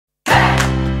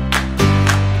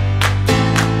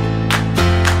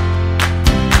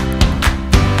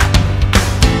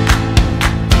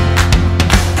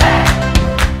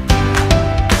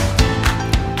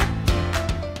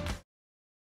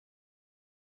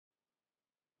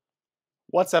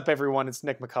What's up everyone, it's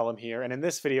Nick McCullum here, and in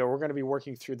this video we're going to be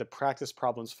working through the practice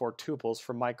problems for tuples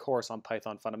from my course on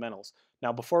Python Fundamentals.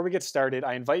 Now before we get started,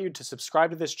 I invite you to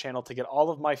subscribe to this channel to get all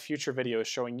of my future videos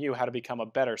showing you how to become a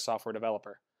better software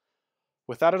developer.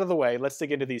 With that out of the way, let's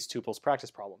dig into these tuples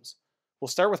practice problems. We'll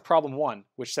start with problem 1,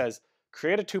 which says,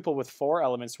 create a tuple with 4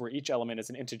 elements where each element is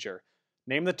an integer.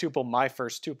 Name the tuple my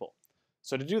first tuple.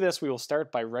 So to do this, we will start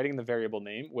by writing the variable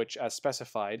name, which as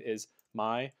specified is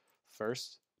my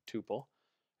first tuple.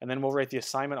 And then we'll write the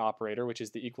assignment operator, which is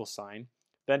the equal sign.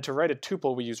 Then to write a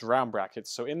tuple, we use round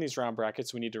brackets. So in these round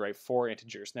brackets, we need to write 4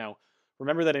 integers. Now,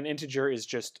 remember that an integer is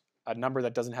just a number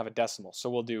that doesn't have a decimal.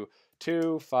 So we'll do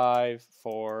 2, 5,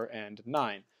 4, and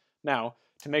 9. Now,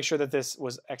 to make sure that this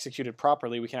was executed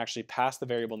properly, we can actually pass the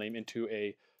variable name into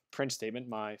a print statement,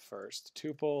 my first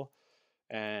tuple.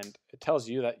 And it tells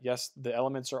you that, yes, the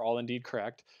elements are all indeed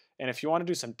correct. And if you want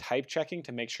to do some type checking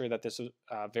to make sure that this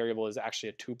variable is actually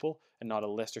a tuple and not a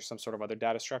list or some sort of other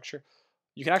data structure,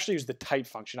 you can actually use the type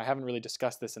function. I haven't really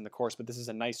discussed this in the course, but this is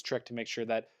a nice trick to make sure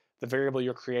that the variable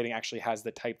you're creating actually has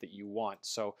the type that you want.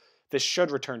 So this should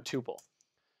return tuple.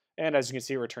 And as you can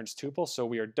see, it returns tuple, so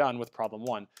we are done with problem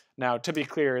 1. Now, to be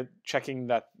clear, checking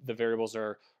that the variables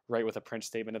are right with a print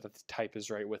statement and that the type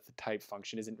is right with the type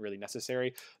function isn't really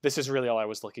necessary. This is really all I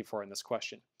was looking for in this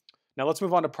question. Now let's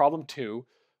move on to problem 2,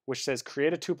 which says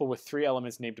create a tuple with 3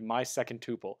 elements named my second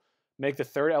tuple. Make the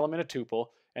third element a tuple,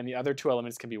 and the other 2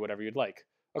 elements can be whatever you'd like.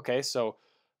 Okay, so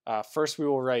first we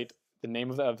will write the name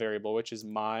of the variable, which is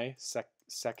my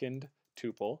second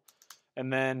tuple.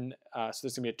 And then, so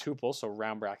this is going to be a tuple, so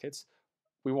round brackets.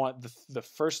 We want the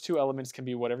first 2 elements can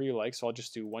be whatever you like, so I'll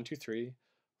just do 1, 2, 3,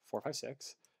 4, 5,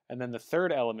 6. And then the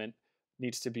third element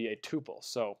needs to be a tuple.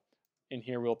 So in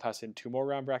here we'll pass in 2 more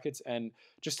round brackets, and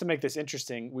just to make this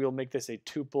interesting, we'll make this a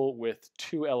tuple with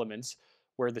 2 elements,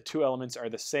 where the 2 elements are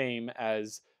the same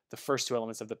as the first 2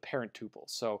 elements of the parent tuple.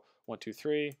 So 1, 2,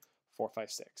 3, 4,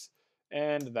 5, 6.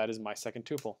 And that is my second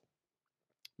tuple.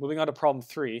 Moving on to problem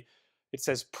 3, it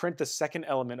says print the second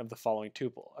element of the following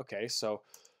tuple. Okay, so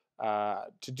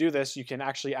to do this, you can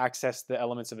actually access the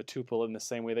elements of a tuple in the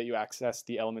same way that you access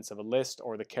the elements of a list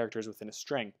or the characters within a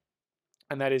string.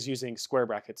 And that is using square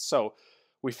brackets. So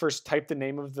we first type the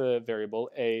name of the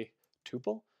variable, a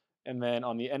tuple, and then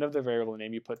on the end of the variable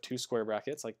name, you put 2 square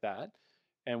brackets like that.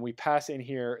 And we pass in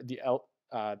here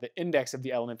the index of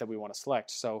the element that we want to select.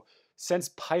 So since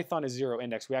Python is 0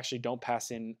 index, we actually don't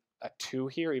pass in a 2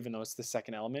 here, even though it's the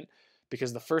second element,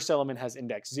 because the first element has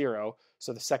index 0,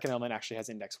 so the second element actually has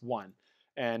index 1.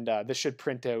 And this should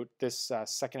print out this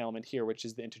second element here, which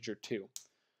is the integer 2.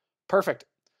 Perfect.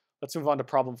 Let's move on to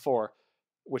problem 4,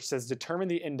 which says determine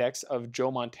the index of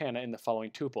Joe Montana in the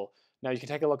following tuple. Now you can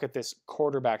take a look at this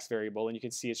quarterbacks variable, and you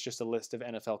can see it's just a list of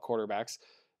NFL quarterbacks.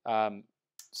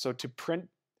 So to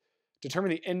determine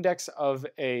the index of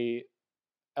a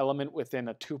element within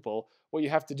a tuple, what you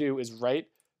have to do is write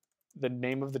the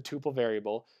name of the tuple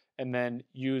variable, and then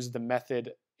use the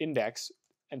method index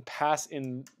and pass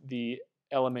in the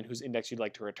element whose index you'd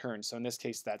like to return. So in this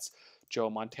case, that's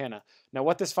Joe Montana. Now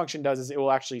what this function does is it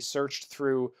will actually search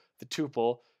through the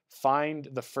tuple, find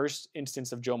the first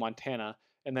instance of Joe Montana,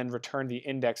 and then return the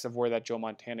index of where that Joe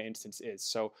Montana instance is.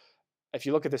 So if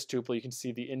you look at this tuple, you can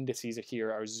see the indices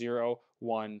here are 0,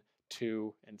 1,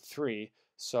 2, and 3.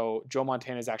 So Joe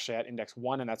Montana is actually at index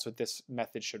 1, and that's what this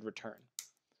method should return.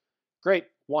 Great,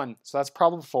 1. So that's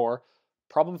problem 4.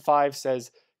 Problem 5 says,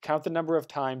 count the number of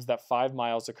times that 5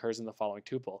 miles occurs in the following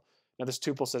tuple. Now this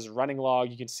tuple says running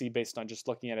log. You can see based on just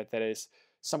looking at it that is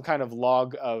some kind of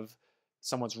log of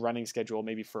someone's running schedule,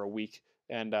 maybe for a week.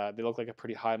 And they look like a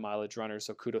pretty high mileage runner,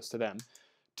 so kudos to them.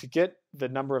 To get the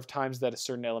number of times that a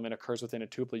certain element occurs within a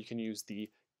tuple, you can use the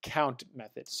count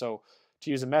method. So to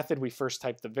use a method, we first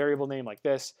type the variable name like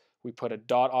this. We put a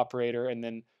dot operator, and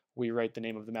then we write the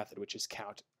name of the method, which is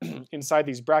count. Inside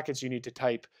these brackets, you need to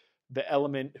type the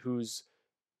element whose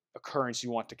occurrence you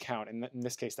want to count. And in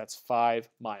this case, that's 5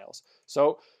 miles.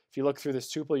 So if you look through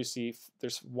this tuple, you see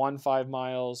there's 1 5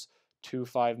 miles, 2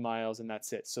 5 miles, and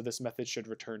that's it. So this method should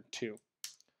return 2.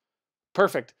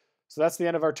 Perfect. So that's the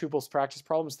end of our tuples practice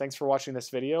problems. Thanks for watching this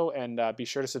video, and be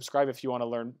sure to subscribe if you want to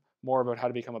learn more about how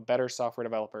to become a better software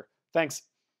developer. Thanks.